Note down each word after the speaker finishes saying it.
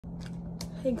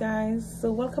Hey guys,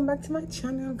 so welcome back to my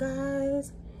channel,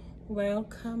 guys.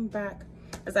 Welcome back.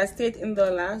 As I stated in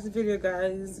the last video,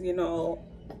 guys,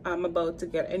 I'm about to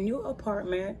get a new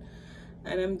apartment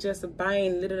and I'm just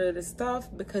buying little stuff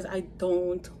because I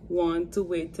don't want to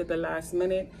wait till the last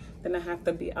minute. Then I have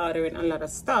to be ordering a lot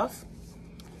of stuff,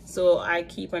 so I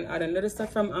keep on ordering little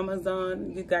stuff from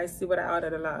Amazon. You guys see what I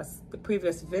ordered the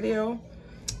previous video.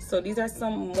 So these are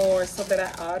some more stuff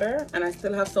that I order, and I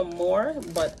still have some more,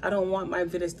 but I don't want my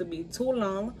videos to be too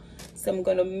long, so I'm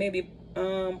gonna maybe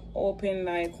open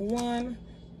like 1,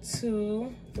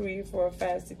 2, 3, 4,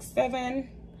 5, 6, 7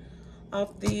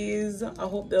 of these. I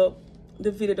hope the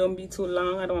video don't be too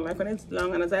long. I don't like when it's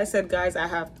long. And as I said, guys, I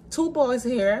have 2 boys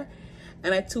here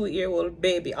and a 2-year-old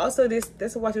baby. Also,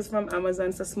 this watch is from Amazon.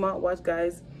 It's a smartwatch,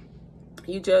 guys.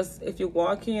 You just, if you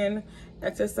walk in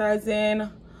exercising,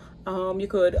 you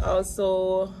could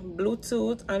also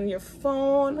Bluetooth on your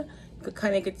phone. You could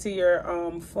connect it to your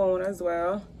phone as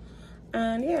well.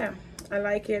 And yeah, I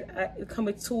like it. It comes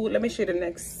with 2. Let me show you the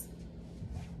next.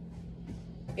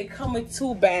 It comes with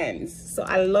 2 bands, so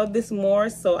I love this more.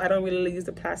 So I don't really use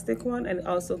the plastic one, and it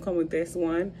also comes with this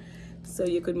one, so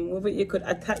you could move it. You could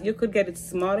attach. You could get it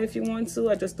smaller if you want to.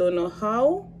 I just don't know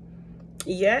how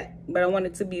yet, but I want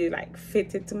it to be like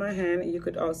fitted to my hand. You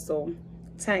could also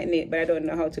tighten it, but I don't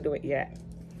know how to do it yet.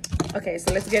 Okay,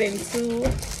 so let's get into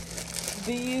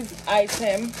these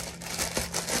items,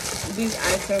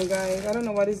 guys. I don't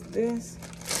know what is this.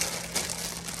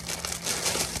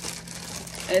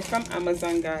 And it's from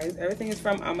Amazon, guys. Everything is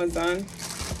from Amazon.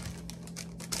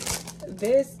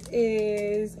 This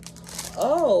is,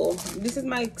 oh, this is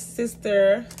my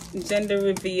sister gender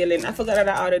revealing. I forgot that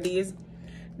I ordered these.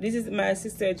 This is my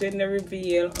sister gender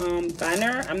reveal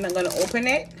banner. I'm not gonna open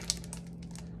it.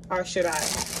 Or should I?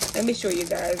 Let me show you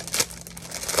guys.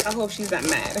 I hope she's not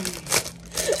mad.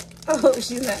 I hope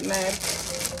she's not mad.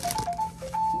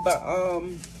 But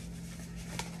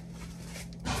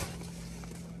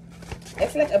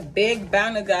it's like a big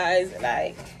banner, guys.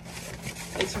 Like,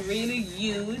 it's really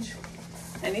huge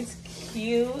and it's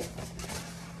cute.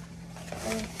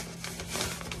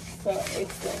 So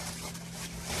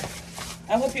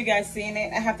I hope you guys seeing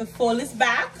it. I have to fold this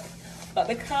back, but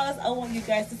because I want you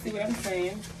guys to see what I'm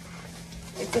saying,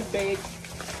 it's a big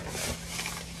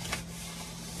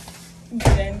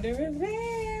gender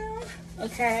reveal.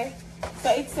 Okay, so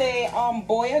it's a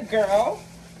boy or girl.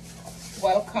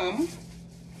 Welcome.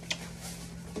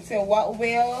 It's a what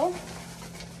will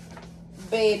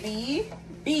baby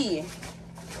be?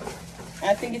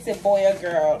 I think it's a boy or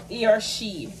girl, he or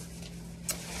she.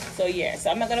 So yeah,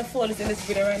 so I'm not gonna fold this in this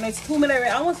video right now. It's 2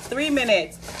 minutes, almost 3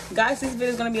 minutes, guys. This video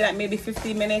is gonna be like maybe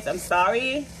 15 minutes. I'm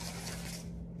sorry,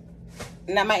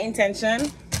 not my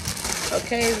intention.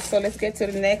 Okay, so let's get to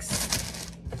the next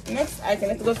item.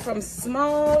 Let's go from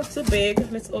small to big.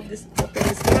 Let's open this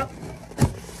up.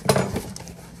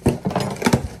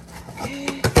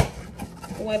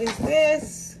 What is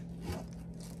this?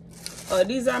 Oh,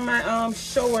 these are my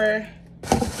shower.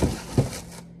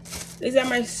 These are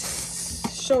my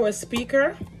shower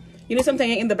speaker. You know,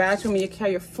 sometimes you're in the bathroom and you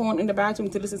carry your phone in the bathroom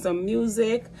to listen to some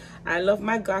music. I love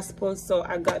my gospel, so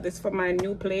I got this for my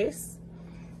new place.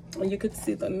 And you could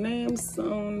see the name,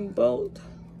 Soundbolt.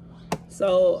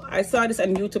 So I saw this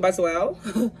on YouTube as well.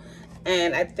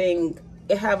 And I think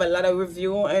it have a lot of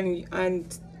review and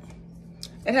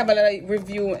it have a lot of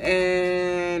review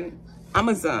in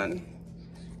Amazon.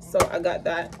 So I got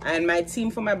that. And my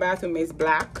theme for my bathroom is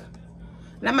black.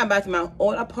 Not my bathroom, my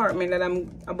old apartment that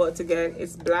I'm about to get.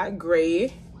 It's black,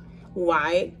 gray,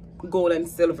 white, gold, and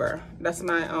silver. That's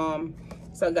my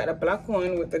so I got a black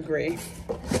one with the gray.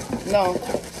 No.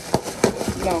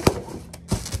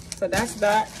 So that's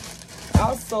that.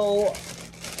 Also,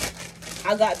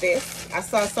 I got this. I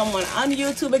saw someone on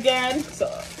YouTube again.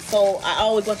 So I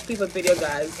always watch people video,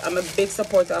 guys. I'm a big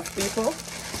supporter of people.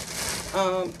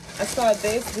 I saw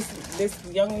this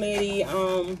young lady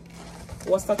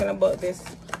was talking about this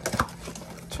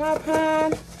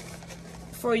tripod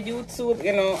for YouTube.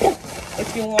 You know,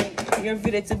 if you want your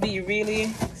video to be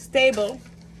really stable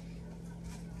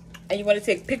and you want to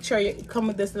take picture, you come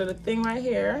with this little thing right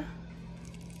here.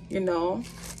 You know,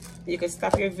 you can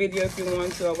stop your video if you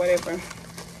want to or whatever.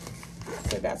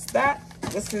 So that's that.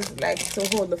 This is like to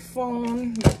hold the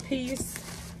phone, the piece.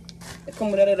 It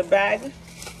comes with a little bag.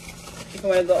 If you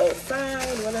want to go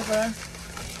outside, whatever.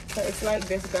 So it's like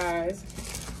this, guys.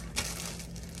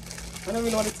 I don't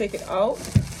really want to take it out,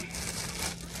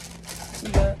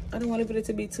 but I don't want it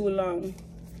to be too long.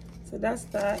 So that's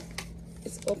that.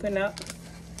 It's open up.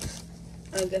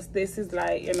 I guess this is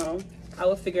like, you know, I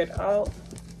will figure it out.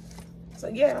 So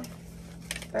yeah,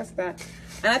 that's that.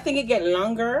 And I think it get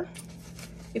longer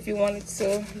if you want it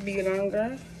to be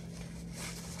longer.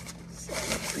 So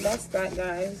that's that,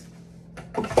 guys.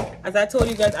 As I told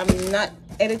you guys, I'm not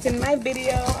editing my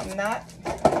video. I'm not.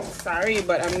 Sorry,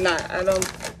 but I'm not. I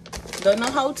don't know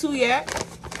how to yet.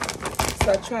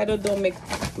 So I try to don't make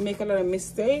a lot of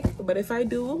mistake. But if I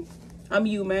do, I'm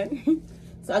human.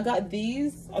 So I got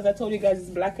these. As I told you guys,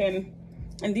 it's black and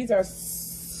these are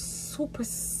super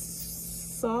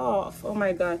soft. Oh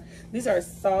my god, these are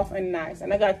soft and nice.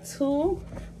 And I got two.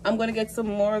 I'm gonna get some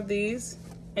more of these,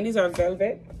 and these are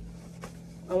velvet.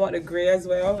 I want the gray as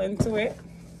well into it.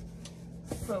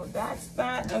 So that's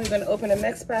that. And we're gonna open the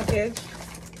next package.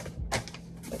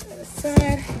 Put that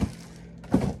aside.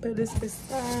 Put this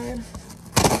aside.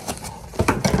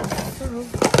 So,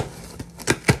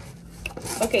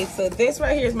 okay, so this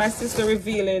right here is my sister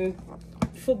revealing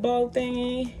football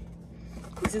thingy.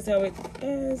 This is how it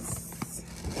is.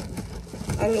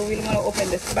 I don't really want to open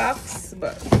this box,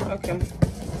 but okay.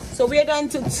 So we're down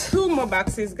to 2 more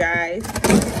boxes, guys.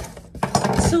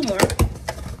 2 more.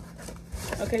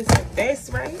 Okay, so this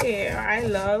right here, I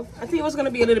think it was going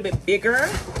to be a little bit bigger,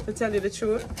 to tell you the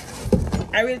truth.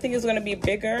 I really think it's going to be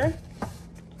bigger.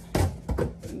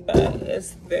 But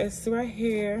it's this right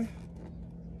here.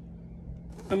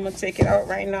 I'm going to take it out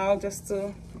right now just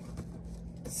to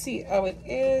see how it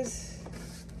is.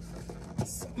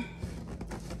 So,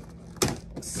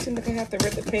 seems like I have to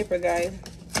rip the paper, guys.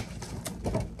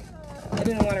 I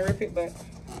didn't want to rip it, but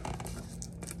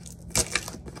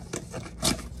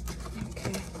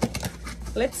okay.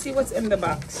 Let's see what's in the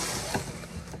box.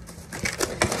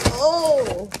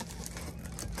 Oh,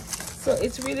 so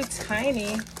it's really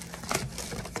tiny,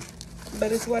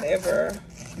 but it's whatever.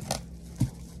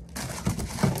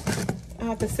 I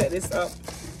have to set this up.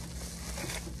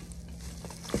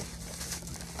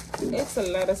 It's a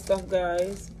lot of stuff,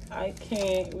 guys. I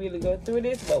can't really go through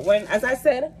this, but as I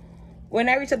said, when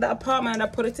I reach the apartment and I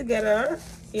put it together,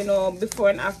 you know, before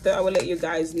and after, I will let you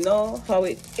guys know how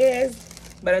it is.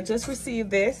 But I just received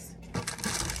this,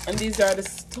 and these are the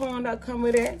stones that come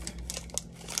with it.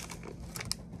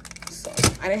 So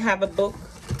I didn't have a book,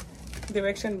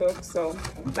 direction book, so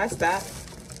that's that.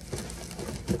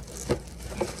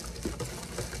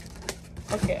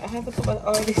 Okay, I have to put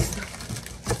all this stuff.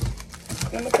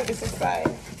 Let me put this aside.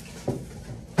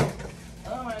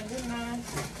 Oh my goodness.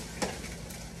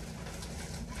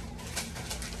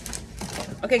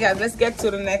 Okay, guys, let's get to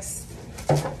the next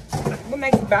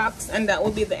box, and that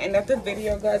will be the end of the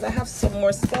video, guys. I have some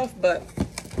more stuff, but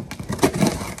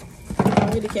I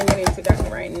really can't get into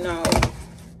that right now.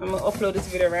 I'm gonna upload this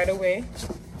video right away.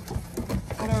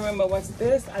 I don't remember what's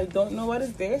this. I don't know what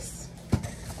is this.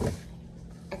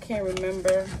 I can't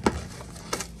remember.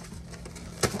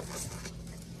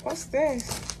 What's this?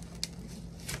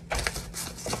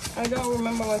 I don't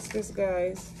remember what's this,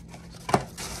 guys.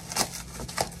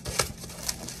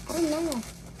 I don't know.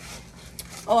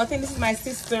 Oh, I think this is my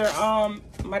sister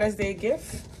Mother's Day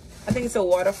gift. I think it's a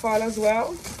waterfall as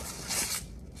well.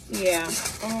 Yeah.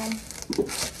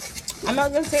 I'm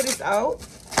not gonna take this out.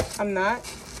 I'm not.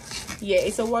 Yeah,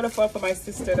 it's a waterfall for my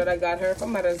sister that I got her for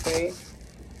Mother's Day.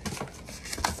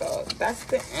 So that's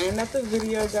the end of the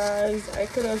video, guys. I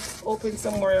could have opened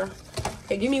somewhere.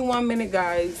 Okay, give me 1 minute,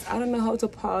 guys. I don't know how to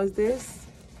pause this,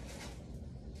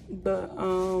 but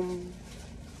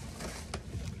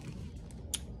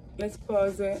let's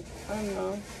pause it. I don't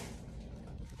know.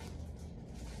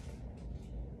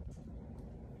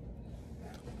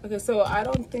 Okay, so I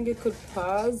don't think it could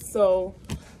pause. So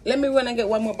let me run and get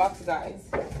 1 more box, guys.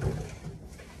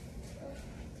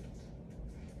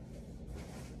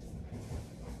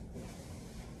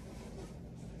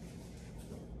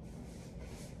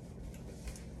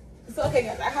 So okay,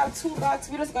 guys, I have 2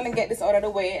 boxes. We're just gonna get this out of the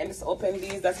way and just open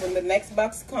these. That's when the next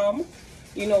box come.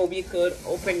 You know, we could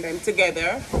open them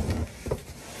together.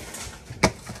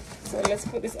 So let's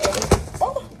put this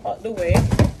out the way.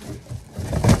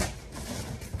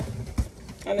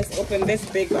 And let's open this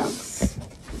big box.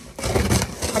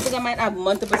 I think I might have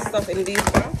multiple stuff in these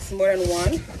boxes, more than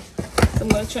one. So I'm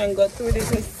gonna try and go through this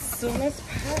as soon as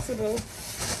possible.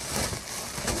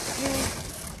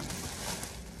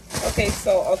 Okay,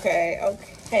 so okay.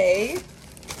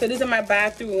 So these are my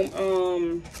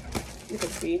bathroom, you can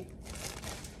see,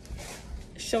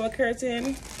 shower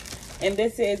curtain. And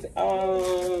this is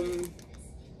I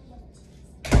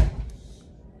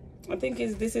think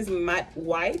this is matte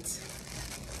white.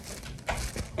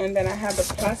 And then I have the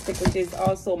plastic, which is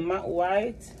also matte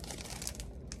white.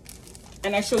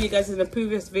 And I showed you guys in the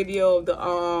previous video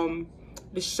the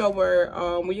shower,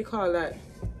 what you call that?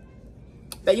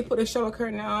 That you put the shower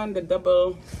curtain on, the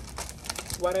double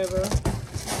whatever.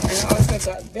 I also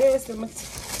got this. Let me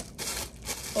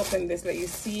open this, let you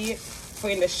see it for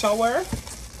in the shower.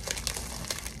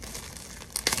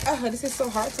 Oh, this is so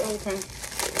hard to open.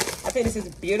 I think this is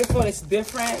beautiful. It's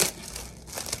different,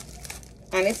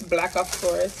 and it's black, of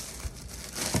course.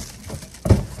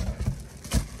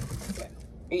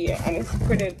 Yeah, and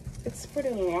it's pretty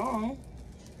long.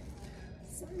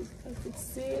 So you can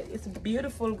see it. It's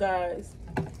beautiful, guys.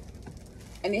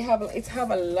 And it have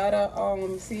a lot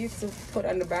of seeds to put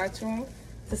on the bathroom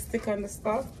to stick on the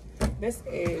stuff. This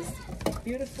is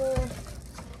beautiful.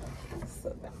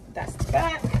 So that's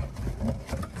that.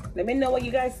 Let me know what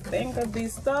you guys think of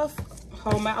these stuff,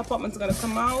 how my apartment's gonna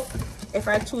come out. If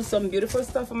I choose some beautiful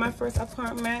stuff for my first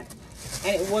apartment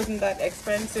and it wasn't that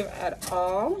expensive at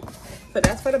all. So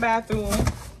that's for the bathroom.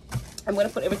 I'm gonna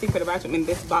put everything for the bathroom in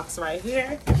this box right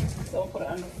here. So I'll put it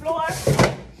on the floor.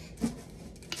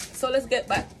 So let's get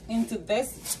back into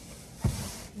this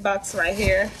box right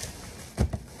here.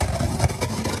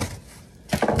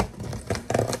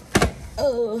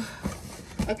 Oh,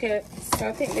 okay. So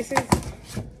I think this is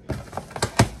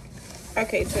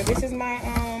okay. So this is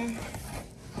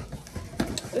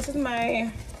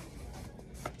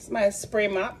my spray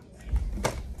mop.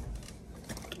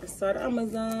 I saw it on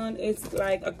Amazon. It's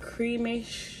like a cream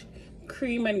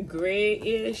and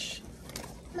grayish.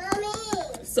 Mommy.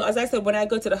 So as I said, when I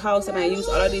go to the house and I use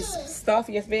all of this stuff,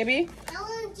 yes, baby. I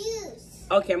want juice.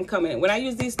 Okay, I'm coming. When I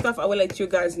use this stuff, I will let you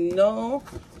guys know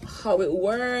how it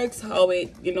works, how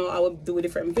it, you know, I will do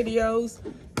different videos.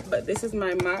 But this is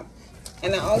my mop,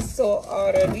 and I also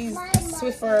ordered these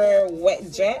Swiffer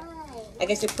wet jet. I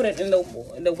guess you put it in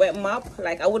the wet mop.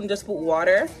 Like I wouldn't just put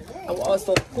water. I will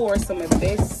also pour some of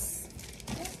this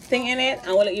thing in it.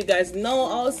 I will let you guys know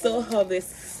also how this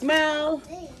smells.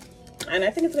 And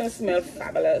I think it's gonna smell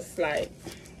fabulous, like.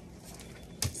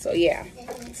 So yeah,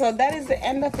 so that is the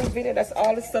end of the video. That's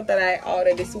all the stuff that I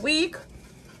ordered this week.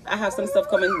 I have some stuff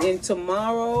coming in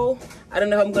tomorrow. I don't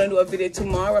know if I'm gonna do a video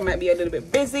tomorrow. I might be a little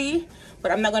bit busy,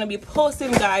 but I'm not gonna be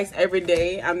posting, guys, every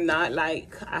day. I'm not,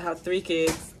 like, I have 3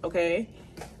 kids, okay?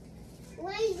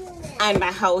 Why are you doing that? And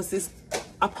my house is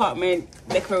apartment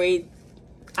decorate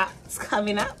acts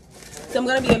coming up, so I'm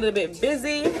gonna be a little bit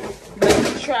busy, but I'm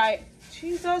gonna try.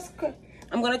 Jesus Christ.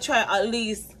 I'm gonna try at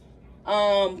least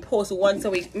post once a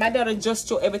week. My daughter just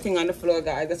threw everything on the floor,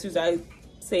 guys. That's usually I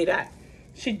say that.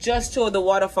 She just threw the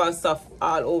waterfall stuff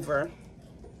all over.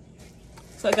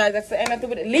 So guys, that's the end of the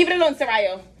video. Leave it alone,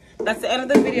 Sarayo. That's the end of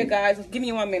the video, guys. Give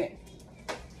me 1 minute.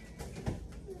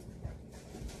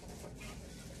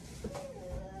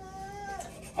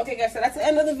 Okay, guys, so that's the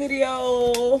end of the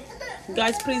video.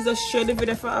 Guys, please just share the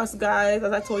video for us, guys.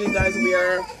 As I told you guys,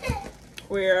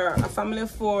 we're a family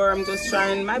of 4. I'm just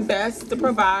trying my best to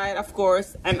provide, of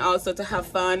course, and also to have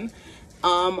fun.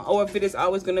 Our video is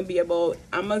always going to be about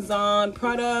Amazon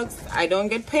products. I don't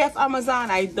get paid off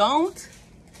Amazon. I don't.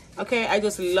 Okay, I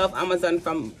just love Amazon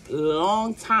from a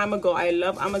long time ago. I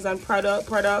love Amazon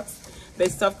products. The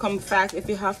stuff comes fast if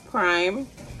you have Prime.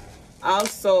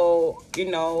 Also, you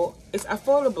know, it's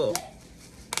affordable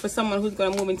for someone who's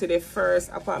going to move into their first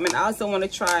apartment. I also want to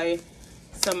try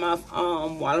some of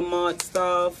Walmart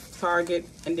stuff, Target,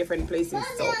 and different places.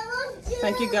 So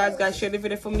thank you guys. Share the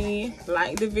video for me,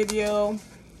 like the video,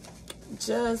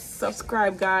 just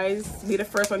subscribe, guys. Be the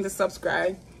first one to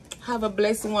subscribe. Have a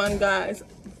blessed one, guys.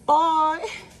 Bye.